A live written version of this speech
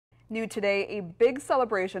New today, a big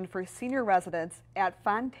celebration for senior residents at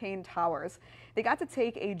Fontaine Towers. They got to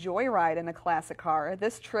take a joyride in a classic car.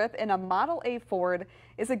 This trip in a Model A Ford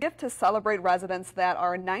is a gift to celebrate residents that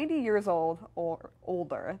are 90 years old or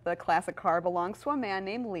older. The classic car belongs to a man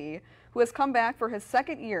named Lee, who has come back for his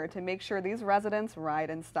second year to make sure these residents ride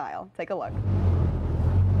in style. Take a look.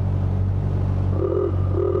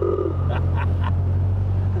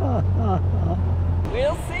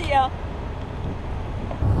 We'll see ya.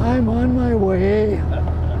 I'm on my way.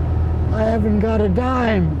 I haven't got a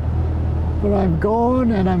dime, but I'm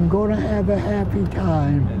going and I'm going to have a happy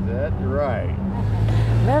time. Is that right?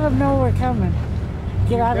 Let them know we're coming.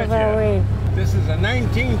 Get out of our way. This is a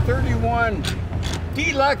 1931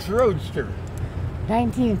 Deluxe Roadster.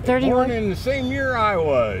 1931? Born in the same year I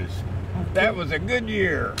was. That was a good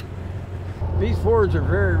year. These Fords are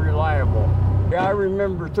very reliable. I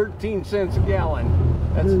remember 13 cents a gallon.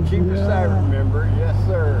 That's the cheapest I remember. Yes,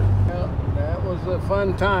 sir. Well, that was the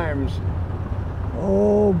fun times.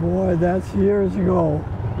 Oh boy, that's years ago.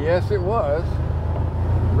 Yes, it was.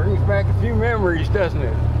 Brings back a few memories, doesn't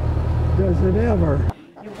it? Does it ever?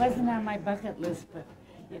 It wasn't on my bucket list, but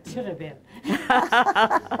it should have been.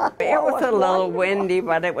 It was a little windy,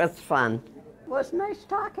 but it was fun. It was nice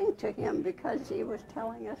talking to him because he was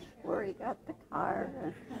telling us where he got the car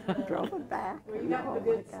and drove it back. Oh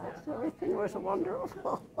my gosh, everything was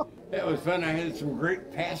wonderful. That was fun. I had some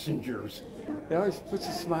great passengers. It always puts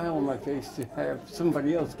a smile on my face to have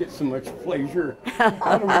somebody else get so much pleasure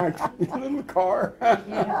out of my little car.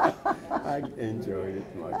 I enjoyed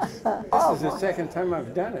it much. This is the second time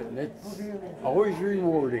I've done it, and it's always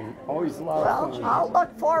rewarding, always a lot of fun. Well, I'll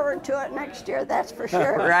look forward to it next year, that's for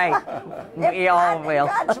sure. Right. We all will.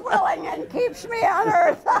 If God's willing and keeps me on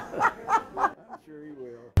earth. I'm sure he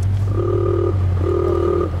will.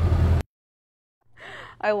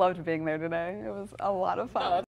 I loved being there today. It was a lot of fun.